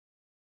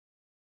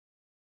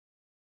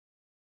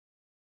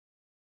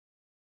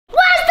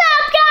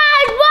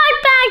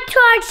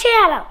our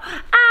channel.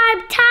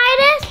 I'm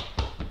Tydus.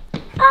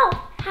 Oh,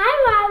 hi,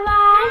 Mama.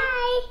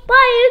 Hi. Wow,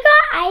 you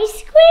got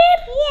ice cream?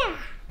 Yeah.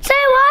 So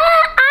why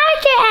don't I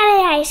get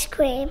any ice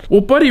cream?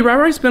 Well, buddy,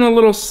 Rai-Rai's been a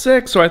little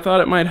sick, so I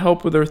thought it might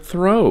help with her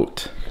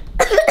throat.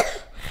 I'm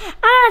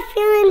not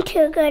feeling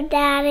too good,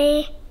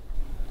 Daddy.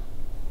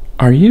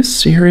 Are you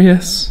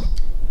serious?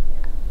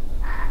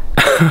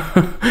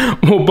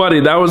 Well, buddy,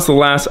 that was the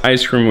last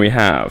ice cream we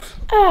have.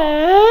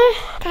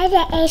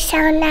 That is so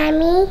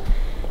yummy.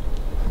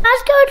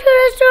 Let's go to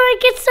the store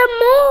and get some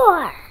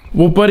more.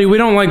 Well, buddy, we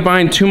don't like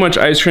buying too much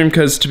ice cream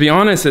because, to be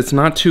honest, it's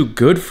not too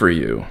good for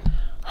you.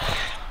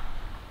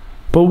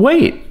 But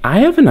wait, I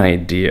have an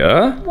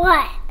idea.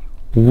 What?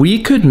 We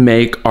could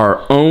make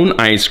our own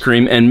ice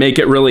cream and make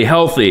it really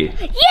healthy.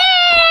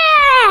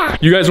 Yeah!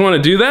 You guys want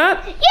to do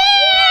that? Yeah!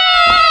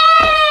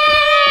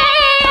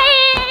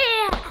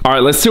 All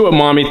right, let's see what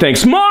Mommy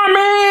thinks. Mommy!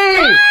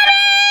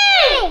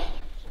 Mommy!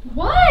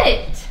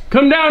 What?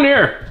 Come down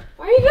here.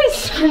 Why are you guys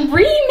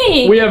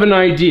screaming? We have an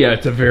idea.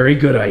 It's a very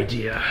good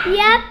idea.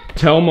 Yep.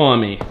 Tell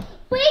Mommy.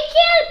 We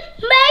can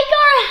make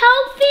our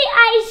healthy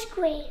ice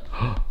cream.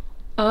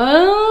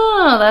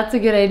 Oh, that's a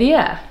good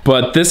idea.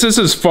 But this is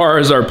as far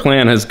as our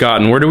plan has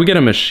gotten. Where do we get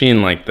a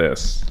machine like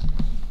this?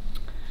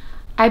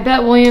 I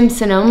bet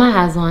Williams-Sonoma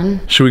has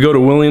one. Should we go to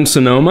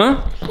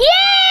Williams-Sonoma?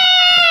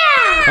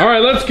 Yeah! All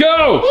right, let's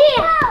go.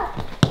 Yeah.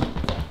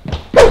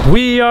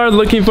 We are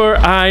looking for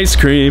ice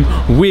cream.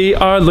 We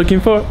are looking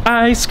for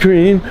ice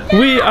cream.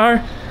 We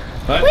are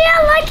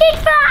looking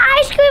for an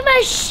ice cream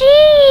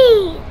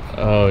machine.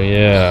 Oh,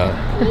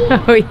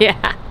 yeah. Oh,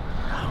 yeah.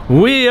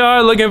 We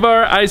are looking for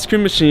our ice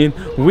cream machine.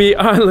 We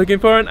are looking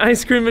for an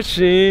ice cream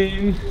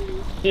machine.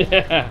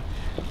 Yeah.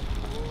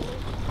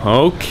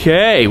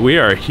 Okay, we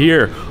are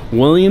here.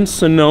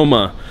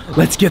 Williams-Sonoma.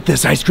 Let's get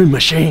this ice cream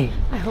machine.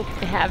 I hope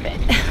they have it.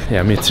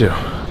 Yeah, me too.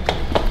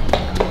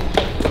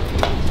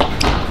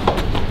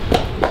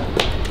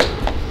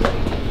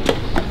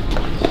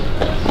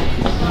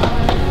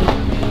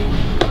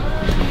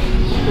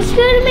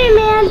 Excuse me,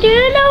 ma'am. Do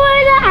you know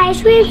where the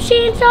ice cream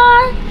machines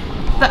are?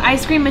 The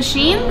ice cream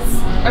machines?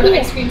 Or the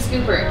ice cream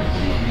scooper?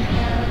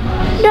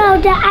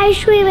 No, the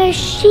ice cream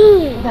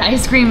machine. The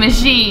ice cream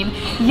machine.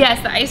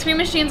 Yes, the ice cream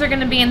machines are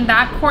gonna be in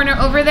that corner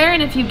over there,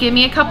 and if you give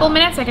me a couple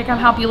minutes, I can come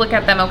help you look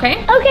at them,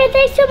 okay? Okay,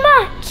 thanks so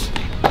much.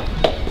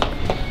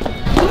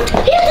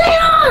 Here they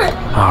are!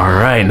 All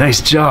right,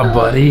 nice job,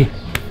 buddy.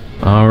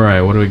 All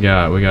right, what do we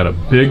got? We got a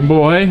big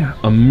boy,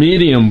 a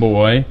medium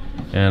boy,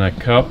 and a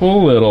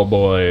couple little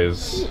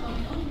boys.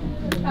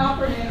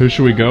 Who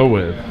should we go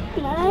with?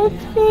 I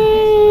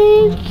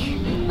think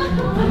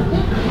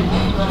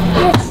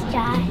this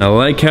guy. I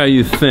like how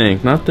you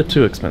think. Not the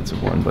too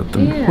expensive one, but the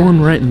one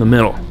right in the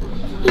middle.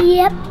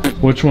 Yep.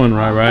 Which one,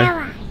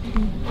 Rai-Rai?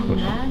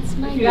 That's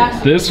my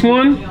guess. This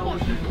one?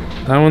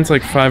 That one's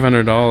like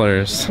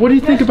 $500. What do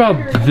you think about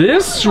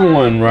this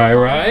one,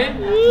 Rai-Rai?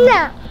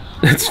 No.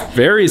 It's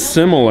very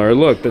similar.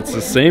 Look, it's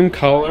the same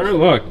color.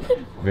 Look,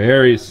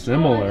 very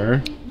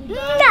similar.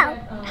 No.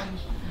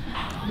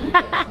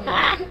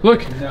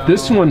 Look,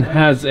 this one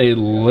has a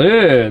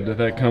lid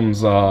that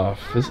comes off.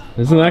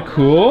 Isn't that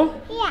cool?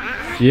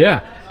 Yeah.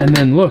 Yeah, and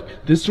then look,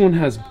 this one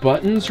has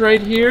buttons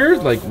right here,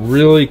 like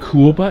really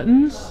cool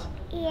buttons.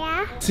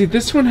 Yeah. See,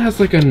 this one has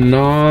like a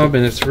knob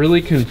and it's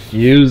really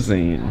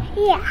confusing.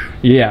 Yeah.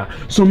 Yeah,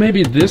 so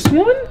maybe this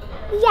one?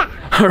 Yeah.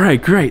 All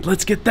right, great,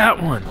 let's get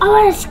that one. I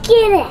want to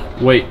skin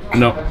it. Wait,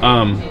 no,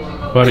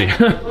 buddy.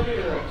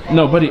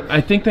 No, buddy,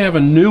 I think they have a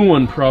new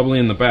one probably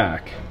in the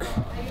back.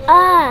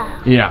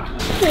 Oh. Yeah.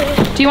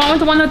 Do you want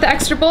the one with the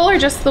extra bowl or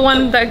just the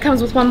one that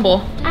comes with one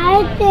bowl?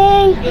 I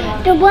think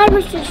the one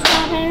with the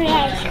strawberry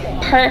ice cream.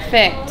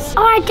 Perfect.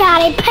 All right,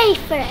 Daddy, pay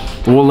for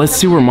it. Well, let's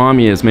see where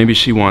Mommy is. Maybe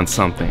she wants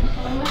something.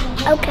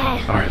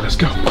 Okay. All right, let's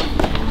go. Mommy,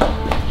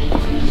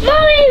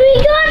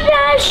 we got the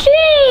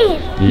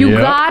machine. You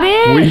got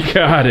it? We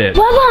got it.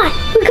 Mama,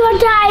 we got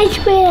the ice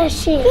cream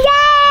machine. Yay!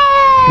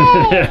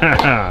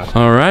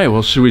 All right,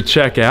 well, should we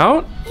check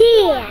out?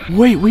 Yeah.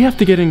 Wait, we have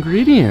to get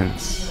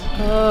ingredients.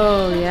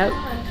 Oh, yep.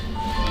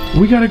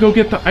 We gotta go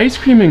get the ice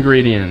cream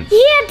ingredients.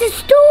 Yeah, at the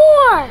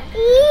store.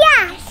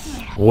 Yes.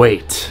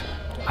 Wait,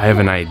 I have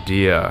an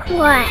idea.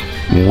 What?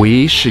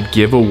 We should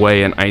give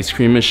away an ice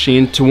cream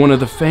machine to one of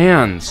the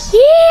fans.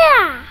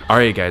 Yeah. All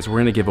right, guys, we're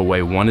gonna give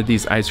away one of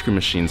these ice cream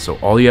machines. So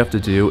all you have to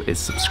do is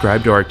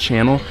subscribe to our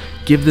channel,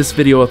 give this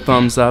video a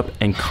thumbs up,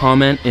 and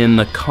comment in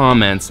the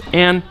comments.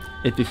 And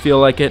if you feel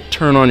like it,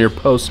 turn on your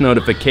post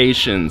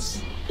notifications.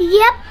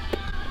 Yep.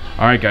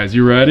 All right, guys,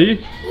 you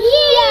ready?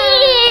 Yeah.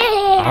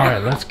 All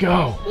right, let's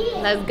go.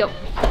 Let's go.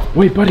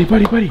 Wait, buddy.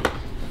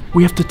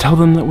 We have to tell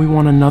them that we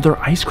want another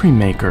ice cream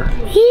maker.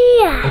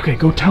 Yeah. Okay,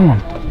 go tell them.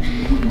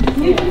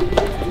 We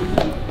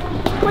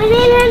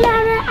need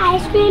another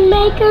ice cream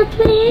maker,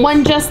 please.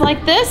 One just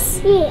like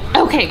this? Yeah.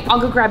 Okay, I'll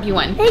go grab you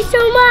one. Thanks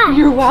so much.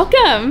 You're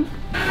welcome.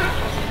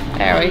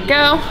 There we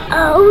go.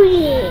 Oh,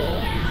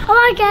 yeah. Oh,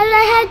 my God,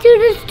 I had to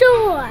the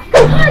store.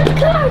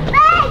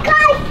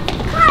 Kite.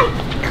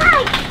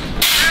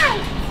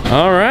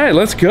 All right,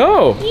 let's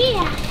go.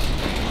 Yeah.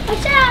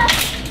 What's up?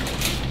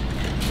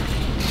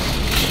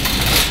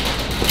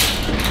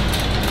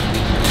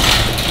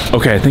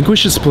 Okay, I think we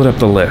should split up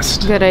the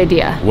list. Good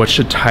idea. What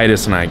should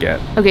Tydus and I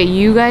get? Okay,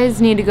 you guys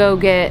need to go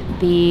get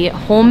the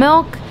whole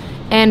milk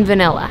and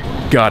vanilla.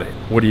 Got it.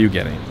 What are you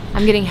getting?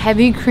 I'm getting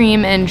heavy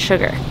cream and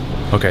sugar.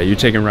 Okay, you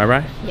taking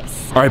Rai?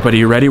 Yes. All right, buddy,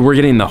 you ready? We're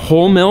getting the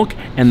whole milk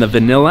and the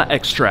vanilla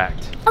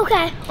extract.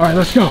 Okay. All right,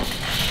 let's go.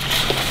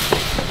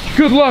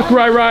 Good luck,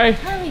 Rai.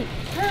 Hurry.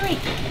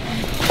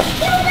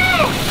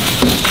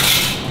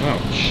 Oh,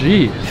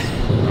 jeez.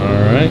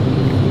 All right,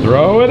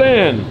 throw it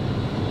in.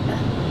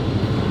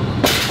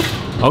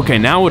 Okay,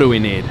 now what do we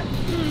need?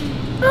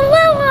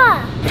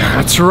 Vanilla.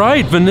 That's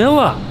right,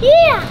 vanilla.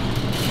 Yeah.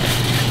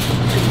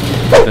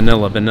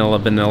 Vanilla.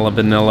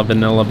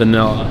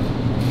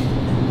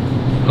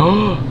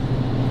 Oh,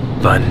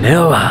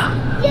 vanilla.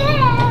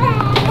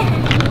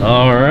 Yeah.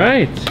 All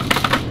right.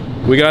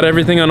 We got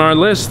everything on our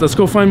list. Let's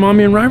go find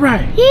Mommy and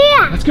Rai.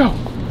 Yeah. Let's go.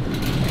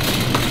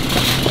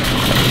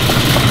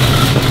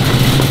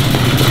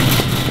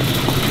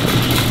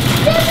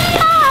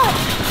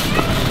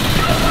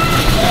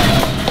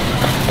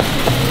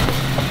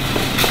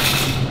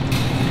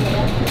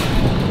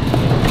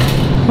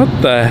 What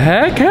the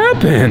heck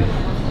happened?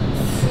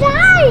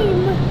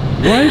 Slime.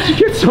 Why did you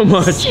get so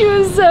much? She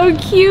was so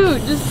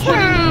cute, just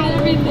slime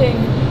everything.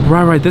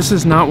 Rai, this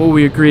is not what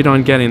we agreed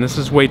on getting. This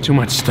is way too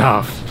much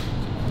stuff.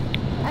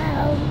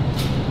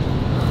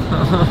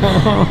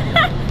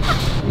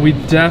 We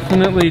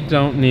definitely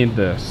don't need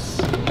this.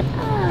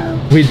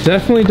 We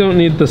definitely don't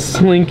need the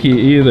slinky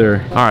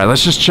either. All right,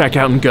 let's just check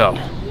out and go.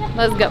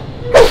 Let's go.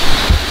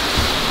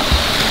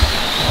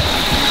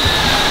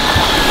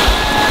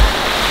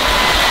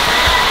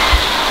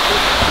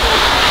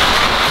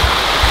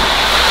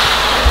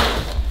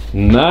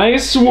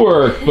 Nice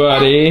work,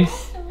 buddy.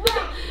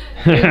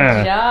 Good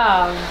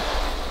job.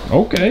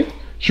 Okay.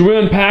 Should we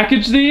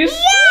unpackage these? Yeah.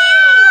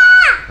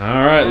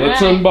 All right,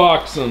 let's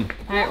unbox them.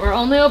 All right, we're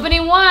only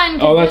opening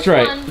one. Oh, that's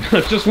right.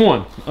 One... Just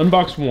one.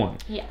 Unbox one.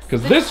 Yes.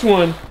 Because this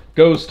one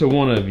goes to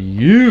one of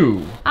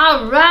you.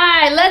 All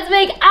right, let's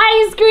make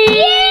ice cream.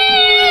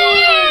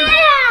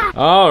 Yeah.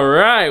 All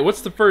right,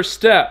 what's the first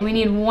step? We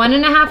need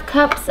 1.5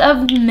 cups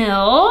of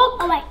milk.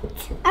 Oh wait,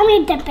 I'm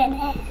gonna dip in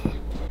it.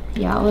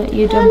 Yeah, I'll let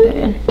you dump it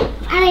in.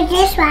 I like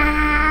this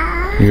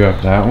one. You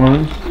got that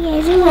one?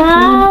 Yes,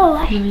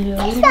 no.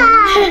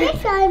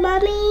 This one,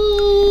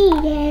 mommy.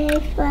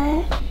 This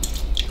one.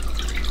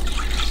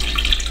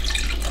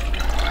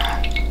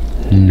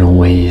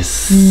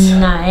 Noise.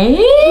 Nice.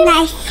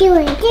 Nice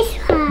doing this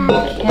one.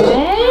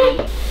 Okay.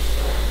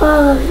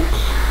 Oh.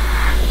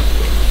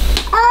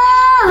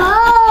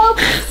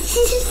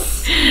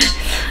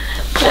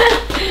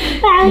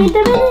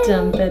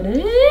 Dump it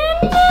in.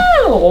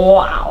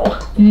 Wow.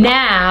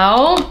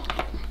 Now.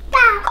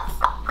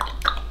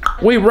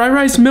 Wait,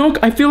 Rai's milk?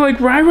 I feel like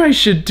Rai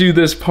should do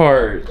this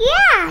part.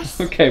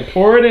 Yes. Okay,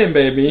 pour it in, You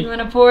baby.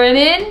 want to pour it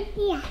in?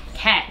 Yeah.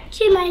 Okay.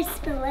 She might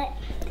spill it.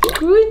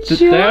 Good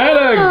job. That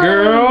a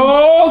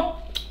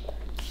girl.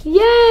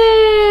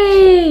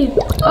 Yay.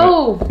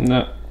 Oh.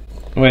 No,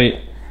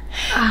 wait.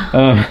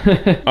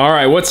 All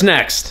right, what's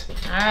next?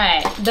 All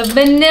right. The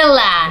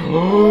vanilla.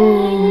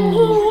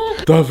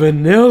 The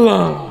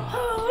vanilla.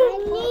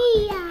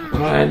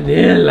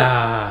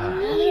 Vanilla.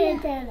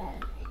 Vanilla.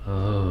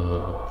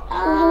 Oh.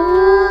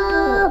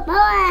 Oh,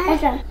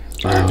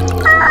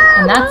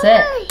 And that's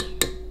it.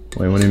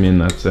 Wait, what do you mean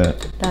that's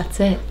it? That's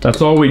it. That's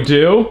all we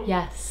do?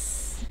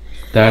 Yes.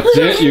 That's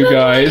it, you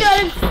guys.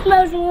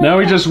 Now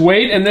we just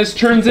wait and this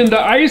turns into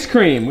ice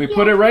cream. We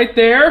put it right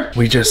there.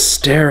 We just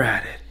stare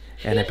at it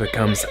and it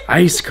becomes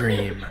ice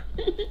cream.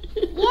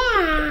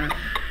 Yeah.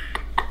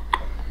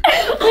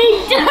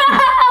 We don't.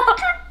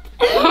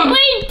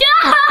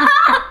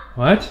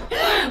 What? We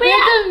have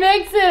to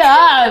mix it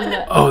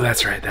up. Oh,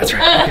 that's right,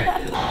 okay.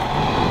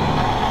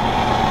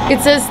 It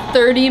says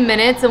 30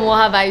 minutes and we'll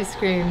have ice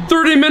cream.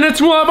 30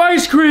 minutes, we'll have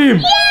ice cream.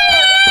 Yeah!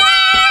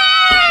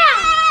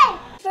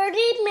 30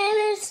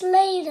 minutes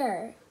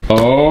later.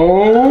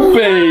 Oh,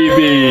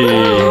 baby.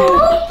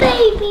 Oh,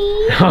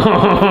 baby.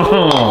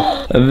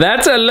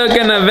 That's a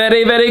looking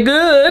very, very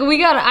good. We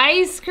got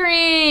ice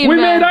cream. We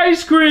made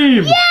ice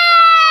cream. Yeah!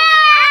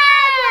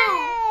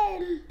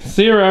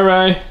 See you,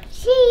 Rai.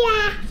 See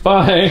ya.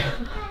 Bye.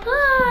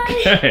 Bye.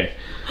 Okay.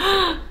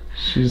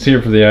 She's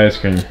here for the ice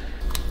cream.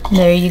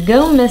 There you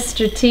go,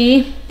 Mr.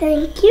 T.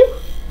 Thank you.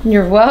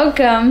 You're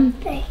welcome.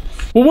 Thanks.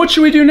 Well, what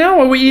should we do now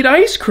while we eat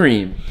ice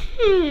cream?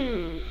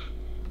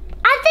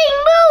 I think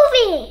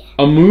movie.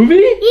 A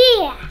movie?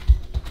 Yeah.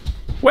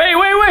 Wait.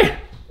 What?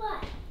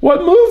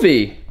 What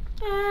movie?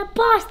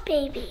 Boss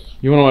Baby.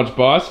 You want to watch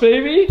Boss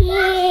Baby?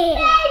 Yeah.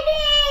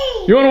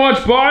 Baby. You want to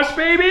watch Boss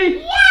Baby?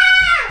 Yeah.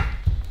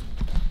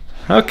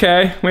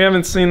 Okay, we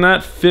haven't seen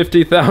that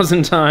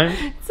 50,000 times.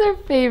 It's our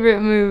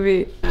favorite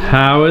movie.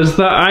 How is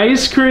the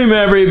ice cream,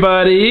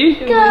 everybody?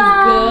 It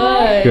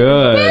was good.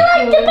 Good.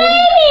 Like the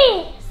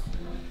babies.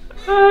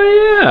 Oh,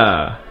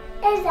 yeah.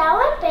 Is that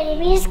where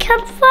babies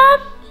come from?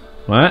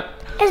 What?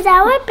 Is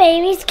that where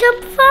babies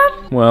come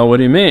from? Well, what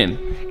do you mean?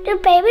 Do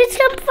babies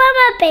come from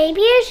a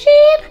baby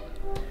sheep?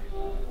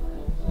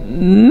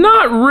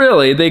 Not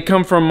really. They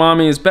come from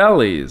mommy's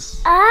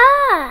bellies.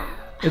 Ah.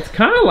 It's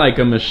kind of like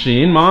a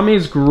machine.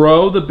 Mommies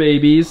grow the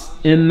babies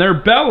in their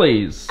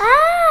bellies.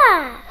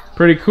 Ah.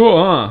 Pretty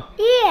cool, huh?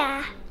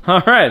 Yeah.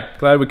 All right,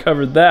 glad we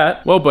covered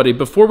that. Well, buddy,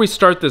 before we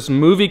start this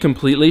movie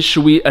completely,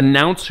 should we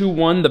announce who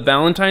won the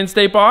Valentine's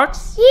Day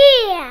box?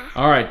 Yeah.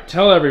 All right,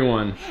 tell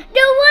everyone.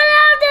 The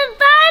winner of the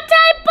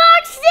Valentine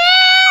box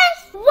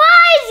is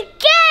Wise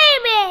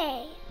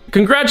Gaming.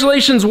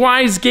 Congratulations,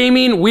 Wise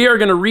Gaming. We are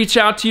gonna reach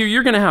out to you.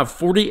 You're gonna have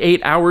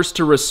 48 hours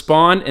to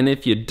respond, and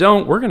if you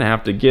don't, we're gonna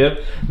have to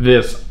give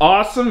this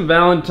awesome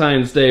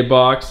Valentine's Day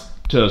box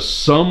to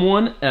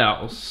someone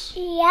else.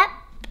 Yep.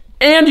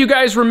 And you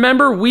guys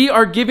remember, we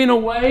are giving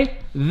away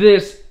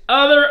this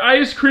other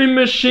ice cream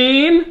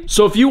machine.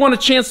 So if you want a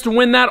chance to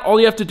win that, all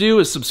you have to do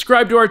is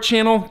subscribe to our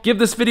channel, give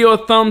this video a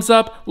thumbs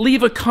up,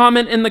 leave a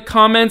comment in the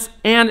comments,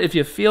 and if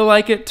you feel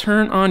like it,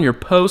 turn on your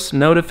post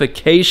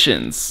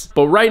notifications.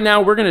 But right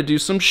now, we're gonna do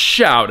some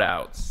shout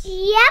outs.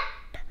 Yep.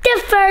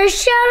 The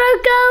first shout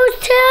out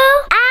goes to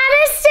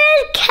Addison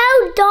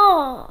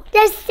Cowdall.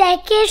 The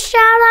second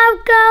shout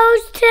out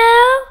goes to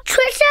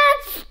Trisha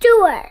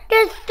Stewart.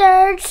 The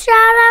third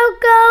shout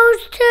out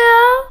goes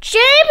to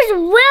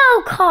James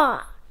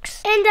Wilcox.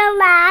 And the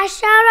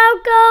last shout out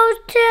goes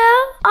to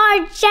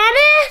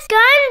Argenis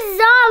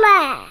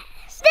Gonzalez.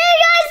 Thank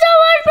you guys so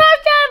much for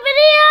watching our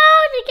video.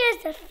 To give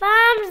us a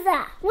thumbs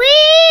up. We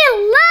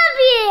love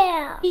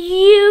you.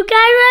 You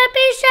guys want a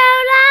big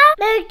shout out?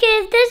 Then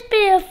give this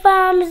video a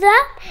thumbs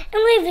up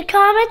and leave the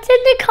comments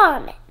in the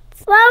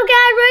comments. Well,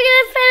 guys, we're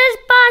gonna finish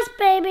Boss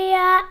Baby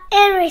up,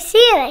 and we'll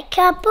see you in a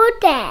couple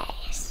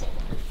days.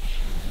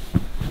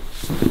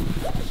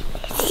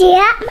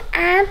 Yep,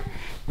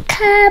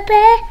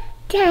 couple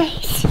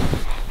days.